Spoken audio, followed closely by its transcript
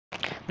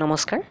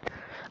নমস্কাৰ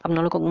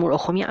আপোনালোকক মোৰ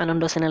অসমীয়া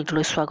আনন্দ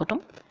চেনেলটোলৈ স্বাগতম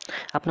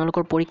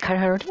আপোনালোকৰ পৰীক্ষাৰ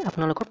হাৰতে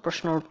আপোনালোকৰ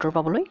প্ৰশ্নৰ উত্তৰ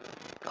পাবলৈ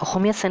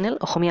অসমীয়া চেনেল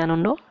অসমীয়া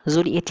আনন্দ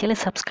যদি এতিয়ালৈ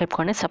সাবস্ক্ৰাইব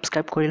কৰা নাই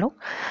সাবস্ক্ৰাইব কৰি লওক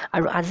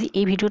আৰু আজি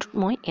এই ভিডিঅ'টোত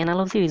মই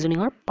এনালজি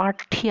ৰিজনিঙৰ পাৰ্ট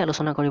 3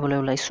 আলোচনা কৰিবলৈ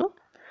ওলাইছো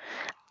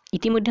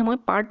ইতিমধ্যে মই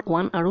পাৰ্ট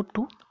 1 আৰু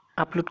 2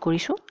 আপলোড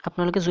কৰিছো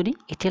আপোনালোকে যদি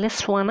এতিয়ালৈ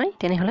চোৱা নাই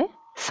তেনেহলে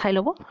চাই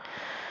ল'ব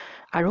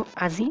আৰু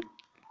আজি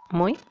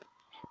মই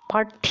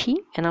পাৰ্ট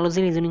 3 এনালজি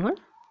ৰিজনিঙৰ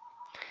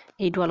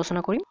এইটো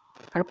আলোচনা কৰিম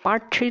আৰু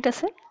পাৰ্ট 3 ত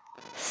আছে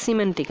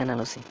সিমেন্টিক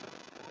এনালজি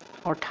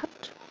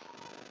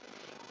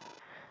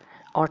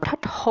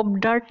অৰ্থাৎ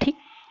শব্দাৰ্থিক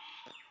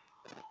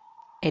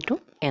এটো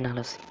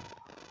এনালজি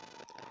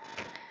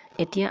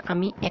এতিয়া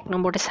আমি এক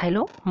নম্বৰতে চাই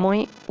লও মই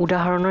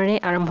উদাহৰণৰে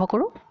আৰম্ভ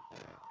কৰো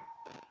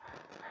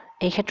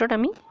এই ক্ষেত্ৰত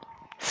আমি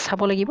চাব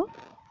লাগিব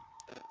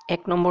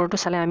এক নম্বৰটো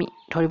চালে আমি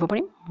ধৰিব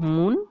পাৰিম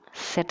মুন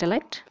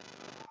স্যাটেলাইট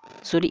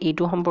যদি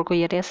এইটো সম্পৰ্ক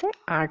ইয়াতে আছে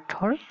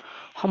আৰ্থৰ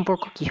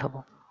সম্পৰ্ক কি হ'ব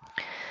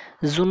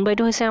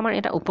জুনবাইটো হৈছে আমাৰ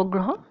এটা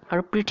উপগ্ৰহ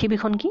আৰু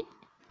পৃথিৱীখন কি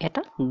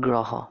এটা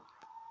গ্ৰহ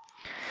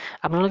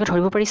আপোনালোকে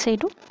ধৰিব পাৰিছে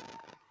এইটো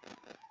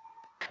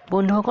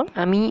বন্ধুসকল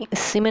আমি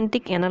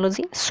সিমেন্টিক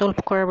এনালজি সলভ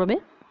কৰাৰ বাবে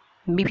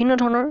বিভিন্ন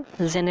ধৰণৰ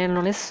জেনাৰেল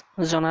নলেজ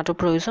জনাটো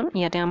প্ৰয়োজন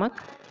ইয়াতে আমাক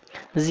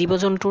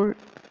জীৱ-জন্তুৰ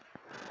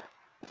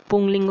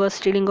পুংলিংগ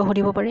স্ত্ৰীলিংগ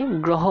সুধিব পাৰে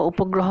গ্ৰহ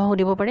উপগ্ৰহ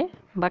সুধিব পাৰে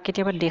বা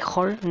কেতিয়াবা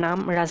দেশৰ নাম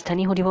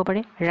ৰাজধানী সুধিব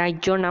পাৰে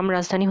ৰাজ্যৰ নাম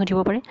ৰাজধানী সুধিব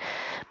পাৰে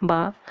বা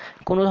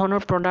কোনো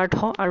ধৰণৰ পদাৰ্থ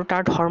আৰু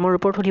তাৰ ধৰ্মৰ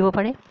ওপৰত সুধিব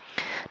পাৰে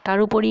তাৰ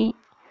উপৰি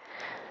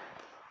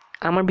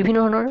আমাৰ বিভিন্ন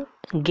ধৰণৰ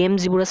গেম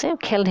যিবোৰ আছে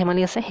খেল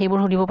ধেমালি আছে সেইবোৰ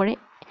সুধিব পাৰে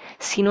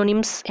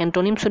সিনোনিমছ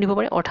এন্টোনিমছ সুধিব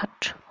পাৰে অৰ্থাৎ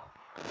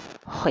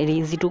হেৰি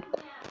যিটো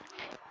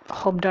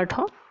শব্দাৰ্থ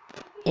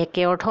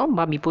একে অৰ্থ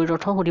বা বিপৰীত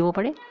অৰ্থ সুধিব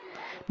পাৰে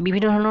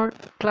বিভিন্ন ধৰণৰ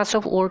ক্লাছ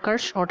অফ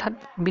ওয়াৰ্কাৰ্ছ অৰ্থাৎ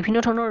বিভিন্ন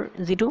ধৰণৰ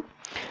যিটো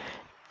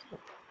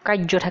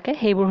কাৰ্য থাকে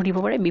সেইবোৰ সুধিব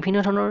পাৰে বিভিন্ন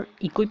ধৰণৰ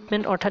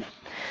ইকুইপমেন্ট অৰ্থাৎ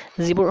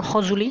যিবোৰ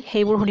সজুলি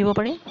সেইবোৰ সুধিব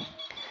পাৰে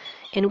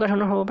এনেকুৱা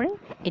ধৰণৰ হ'ব পাৰে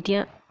এতিয়া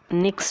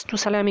নেক্সটটো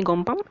চালে আমি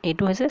গম পাম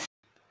এইটো হৈছে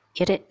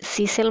ইয়াতে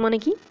সিসেল মানে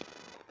কি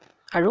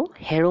আৰু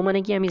হেৰো মানে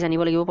কি আমি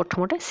জানিব লাগিব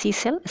প্ৰথমতে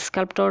সিসেল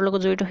স্কাল্পটৰৰ লগত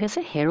জড়িত হৈছে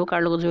হেৰো কাৰ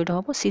লগত জড়িত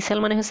হ'ব সিসেল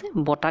মানে হৈছে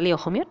বটালি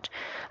অসমীয়াত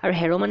আৰু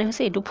হেৰো মানে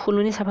হৈছে এইটো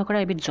ফুলনি চাফা কৰা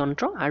এবিধ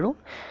যন্ত্ৰ আৰু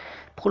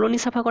ফুলনি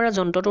চাফা কৰা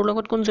যন্ত্ৰটোৰ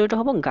লগত কোন জড়িত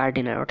হ'ব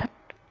গাৰ্ডেনাৰ অৰ্থাৎ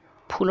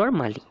ফুলৰ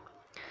মালি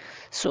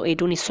সো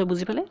এইটো নিশ্চয়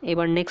বুজি পালে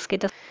এবাৰ নেক্সট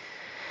কেটা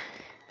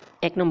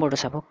এক নম্বৰটো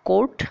চাব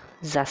কোৰ্ট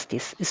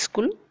জাস্টিস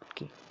স্কুল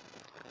কি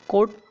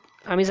কোৰ্ট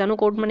আমি জানো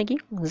কোৰ্ট মানে কি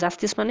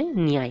জাস্টিস মানে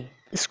ন্যায়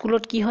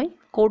স্কুলত কি হয়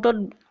কোৰ্টত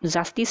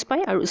জাস্টিস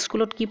পায় আৰু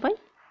স্কুলত কি পায়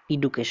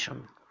এডুকেশন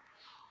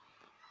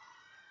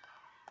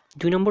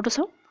দুই নম্বৰটো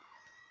চাও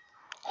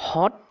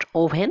হট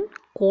ওভেন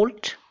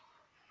কোল্ড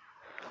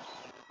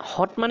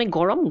হট মানে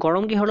গৰম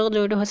গৰম কিহৰ লগত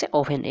জড়িত হৈছে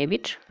ওভেন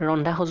এবিধ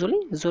ৰন্ধা সঁজুলি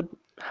য'ত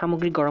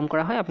সামগ্ৰী গৰম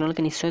কৰা হয়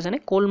আপোনালোকে নিশ্চয় জানে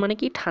কোল্ড মানে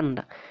কি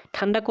ঠাণ্ডা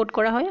ঠাণ্ডা কোট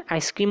কৰা হয়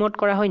আইসক্ৰীমত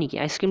কৰা হয় নেকি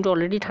আইসক্ৰীমটো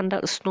অলৰেডি ঠাণ্ডা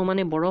স্নো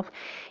মানে বৰফ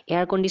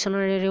এয়াৰ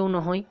কণ্ডিশনাৰেও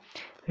নহয়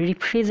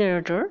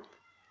ৰেফ্ৰিজাৰেটৰ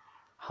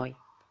হয়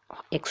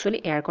একচুয়ালি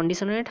এয়াৰ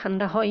কণ্ডিশনাৰে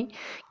ঠাণ্ডা হয়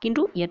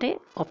কিন্তু ইয়াতে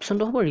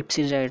অপচনটো হ'ব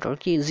ৰেফ্ৰিজাৰেটৰ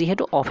কি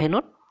যেহেতু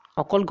ওভেনত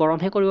অকল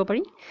গৰমহে কৰিব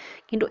পাৰি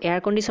কিন্তু এয়াৰ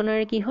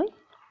কণ্ডিশনাৰে কি হয়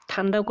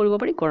ঠাণ্ডাও কৰিব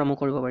পাৰি গৰমও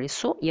কৰিব পাৰি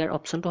সো ইয়াৰ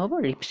অপচনটো হ'ব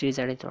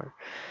ৰেফ্ৰিজাৰেটৰ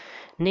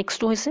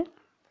নেক্সটটো হৈছে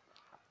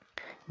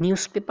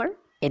নিউজপেপাৰ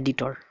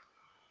এডিটৰ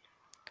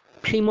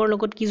ফিল্মৰ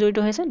লগত কি জড়িত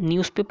হৈছে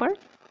নিউজপেপাৰ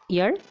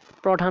ইয়াৰ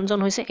প্ৰধানজন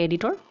হৈছে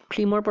এডিটৰ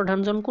ফিল্মৰ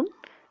প্ৰধানজন কোন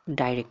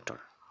ডাইৰেক্টৰ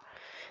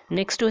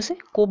নেক্সট হৈছে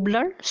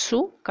কোবলাৰ সু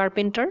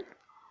কাৰ্পেণ্টাৰ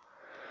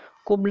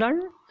কোবলাৰ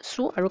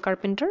সু আৰু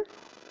কাৰ্পেণ্টাৰ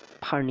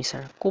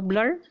ফাৰ্নিচাৰ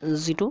কোবলাৰ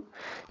যিটো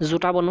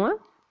জোতা বনোৱা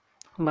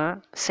বা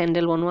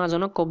স্যান্ডেল বনোৱা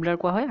জনক কোবলাৰ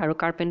কোৱা হয় আৰু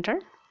কাৰ্পেণ্টাৰ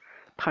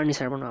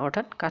ফাৰ্নিচাৰ বনোৱা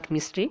অৰ্থাৎ কাঠ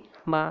মিস্ত্ৰী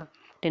বা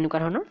তেনেকুৱা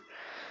ধৰণৰ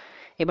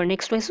এবাৰ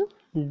নেক্সট হৈছে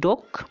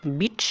ডগ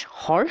বিচ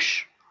হৰ্স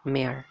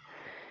মেয়াৰ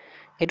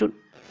এটো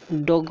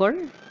ডগৰ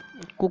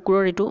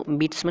কুকুৰৰ এটো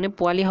বিটস মানে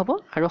পোৱালি হ'ব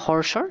আৰু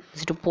হৰ্সৰ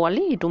যিটো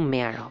পোৱালি এটো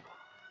মেয়াৰ হ'ব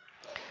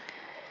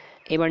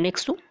এবাৰ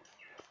নেক্সটটো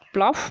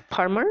প্লাফ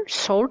ফাৰ্মাৰ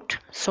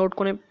শৰ্ট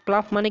কোনে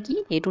প্লাফ মানে কি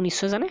এটো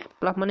নিশ্চয় জানে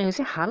প্লাফ মানে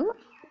হৈছে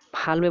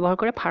হাল ব্যৱহাৰ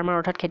কৰে ফাৰ্মাৰ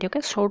অৰ্থাৎ খেতিয়কে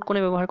শৰ্ট কোনে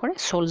ব্যৱহাৰ কৰে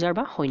সোলজাৰ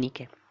বা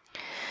সৈনিকে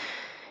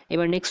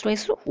এবাৰ নেক্সট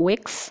হৈছে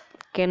ওয়েক্স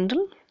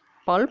ক্যান্ডেল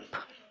পাল্প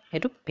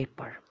এটো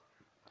পেপাৰ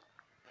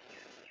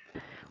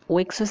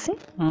ওয়েক্স হৈছে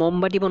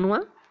মমবাতি বনোৱা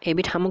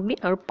এবিধ সামগ্ৰী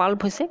আৰু পাল্প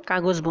হৈছে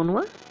কাগজ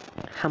বনোৱা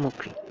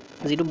সামগ্ৰী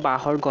যেটো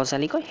বাহৰ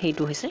গজালি কয়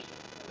হেতু হৈছে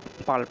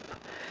পাল্প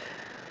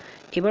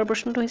এবাৰ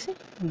প্ৰশ্নটো হৈছে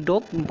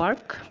ডগ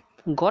বাৰ্ক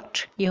গট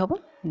কি হ'ব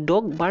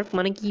ডগ বাৰ্ক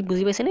মানে কি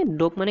বুজি পাইছে নে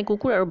ডগ মানে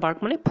কুকুৰ আৰু বাৰ্ক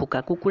মানে ফুকা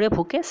কুকুৰে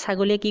ফুকে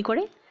ছাগলীয়ে কি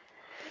কৰে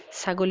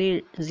ছাগলীৰ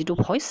যেটো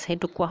ভয়েস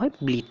হেতু কোৱা হয়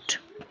ব্লিট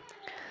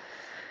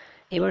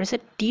এবাৰ হৈছে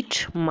টিথ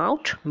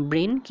মাউথ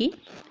ব্ৰেইন কি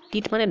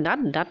টিথ মানে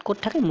দাঁত ক'ত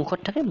থাকে মুখত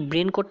থাকে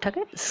ব্ৰেইন ক'ত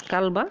থাকে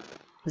স্কাল বা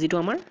যেটো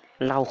আমাৰ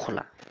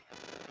লাওখলা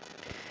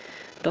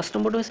 10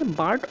 নম্বৰটো হৈছে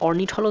বাৰ্ড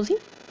অৰ্নিথোলজি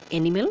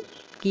এনিমেল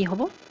কি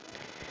হ'ব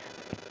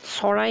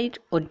চৰাইৰ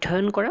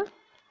অধ্যয়ন কৰা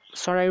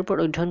চৰাইৰ ওপৰত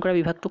অধ্যয়ন কৰা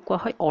বিভাগটোক কোৱা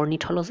হয়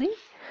অৰ্নিথোলজি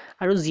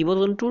আৰু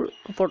জীৱ-জন্তুৰ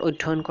ওপৰত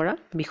অধ্যয়ন কৰা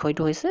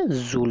বিষয়টো হৈছে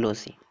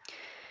জুলজি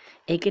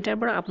এইকেইটাৰ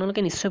পৰা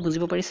আপোনালোকে নিশ্চয়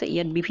বুজিব পাৰিছে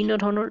ইয়াত বিভিন্ন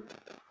ধৰণৰ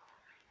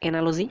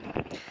এনালজি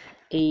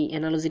এই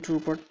এনালজিটোৰ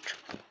ওপৰত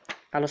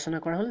আলোচনা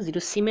কৰা হ'ল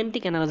যেটো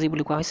সিমেন্টিক এনালজি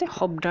বুলি কোৱা হৈছে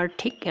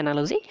শব্দাৰ্থিক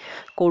এনালজি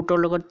কোৰ্টৰ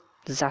লগত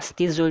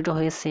জাস্টিস জড়িত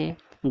হৈ আছে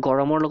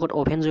গৰমৰ লগত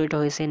ওভেন জড়িত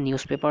হৈ আছে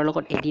নিউজপেপাৰৰ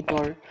লগত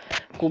এডিটৰ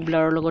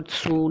কুবলাৰৰ লগত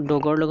সু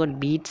ডগৰ লগত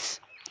বিটস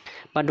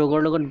বা ডগৰ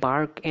লগত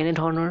বাৰ্ক এনে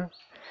ধৰণৰ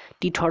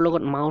টিথৰ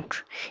লগত মাউথ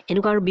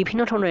এনেকুৱা আৰু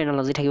বিভিন্ন ধৰণৰ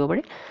এনালজি থাকিব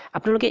পাৰে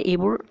আপোনালোকে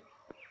এইবোৰ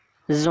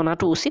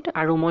জনাটো উচিত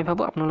আৰু মই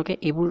ভাবো আপোনালোকে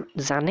এইবোৰ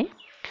জানে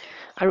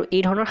আৰু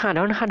এই ধৰণৰ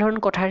সাধাৰণ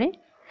কথাৰে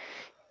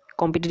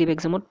কম্পিটিটিভ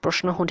এক্সামত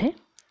প্ৰশ্ন সোধে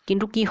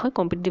কিন্তু কি হয়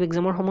কম্পিটিটিভ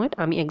এক্সামৰ সময়ত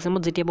আমি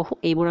এক্সামত যেতিয়া বহো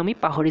এইবোৰ আমি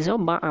পাহৰি যাওঁ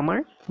বা আমাৰ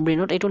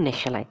ব্ৰেইনত এইটো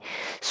নেখেলাই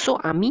সো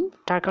আমি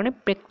তাৰ কাৰণে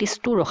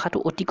প্ৰেক্টিছটো ৰখাটো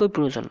অতিকৈ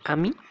প্ৰয়োজন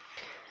আমি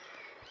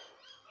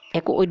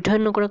একো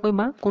অধ্যয়ন নকৰাকৈ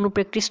বা কোনো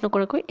প্ৰেক্টিছ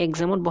নকৰাকৈ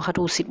এক্সামত বহাটো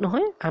উচিত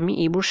নহয় আমি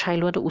এইবোৰ চাই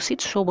লোৱাটো উচিত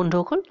সো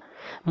বন্ধুসকল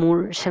মোৰ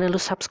চেনেলটো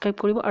সাবস্ক্ৰাইব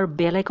কৰিব আৰু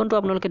বেল আইকনটো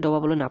আপোনালোকে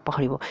দবাবলৈ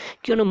নাপাহৰিব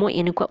কিয়নো মই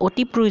এনেকুৱা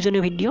অতি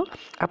প্ৰয়োজনীয় ভিডিঅ'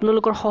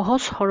 আপোনালোকৰ সহজ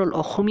সৰল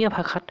অসমীয়া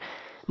ভাষাত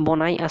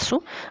বনাই আছো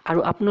আৰু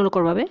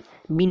আপোনালোকৰ বাবে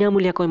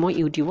বিনামূলীয়াকৈ মই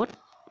ইউটিউবত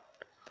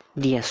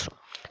দি আছো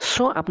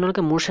সো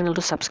আপোনালোকে মোৰ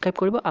চেনেলটো সাবস্ক্ৰাইব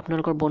কৰিব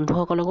আপোনালোকৰ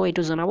বন্ধুসকলকো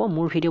এইটো জনাব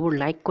মোৰ ভিডিঅ'বোৰ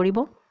লাইক কৰিব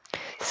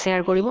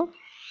শ্বেয়াৰ কৰিব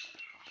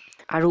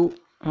আৰু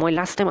মই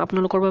লাষ্ট টাইম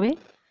আপোনালোকৰ বাবে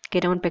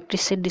কেইটামান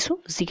প্ৰেক্টিছ সেট দিছো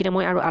যিকেইটা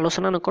মই আৰু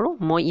আলোচনা নকৰো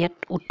মই ইয়াত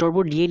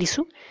উত্তৰবোৰ দিয়ে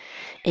দিছো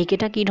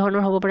এইকেইটা কি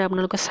ধৰণৰ হ'ব পাৰে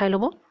আপোনালোকে চাই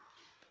ল'ব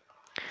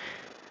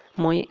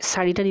মই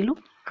 4টা দিলো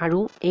আৰু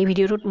এই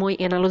ভিডিঅ'টোত মই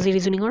এনালজি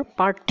ৰিজনিঙৰ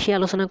পাৰ্ট 3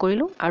 আলোচনা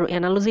কৰিলো আৰু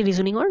এনালজি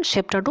ৰিজনিঙৰ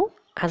চেপ্টাৰটো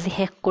আজি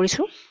শেষ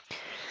কৰিছো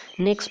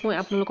নেক্সট মই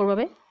আপোনালোকৰ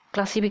বাবে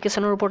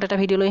ক্লাসিফিকেশনৰ ওপৰত এটা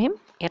ভিডিঅ' লৈ আহিম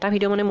এটা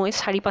ভিডিঅ' মানে মই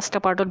 4-5টা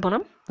পাৰ্টত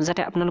বনাম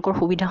যাতে আপোনালোকৰ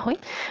সুবিধা হয়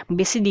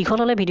বেছি দীঘল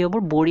হলে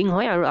ভিডিঅ'বোৰ বোৰিং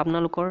হয় আৰু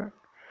আপোনালোকৰ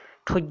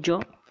ধৈৰ্য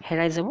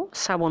হেৰাই যাব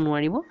চাব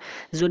নোৱাৰিব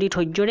যদি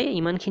ধৈৰ্যৰে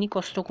ইমানখিনি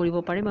কষ্ট কৰিব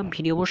পাৰে বা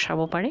ভিডিঅ'বোৰ চাব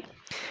পাৰে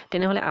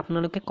তেনেহলে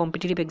আপোনালোকে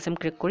কম্পিটিটিভ এক্সাম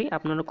ক্ৰেক কৰি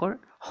আপোনালোকৰ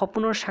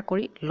সপোনৰ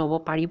চাকৰি ল'ব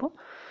পাৰিব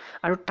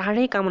আৰু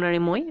তাৰে কামনাৰে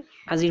মই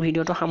আজিৰ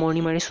ভিডিঅ'টো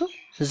সামৰণি মাৰিছো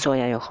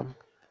জয় আই অসম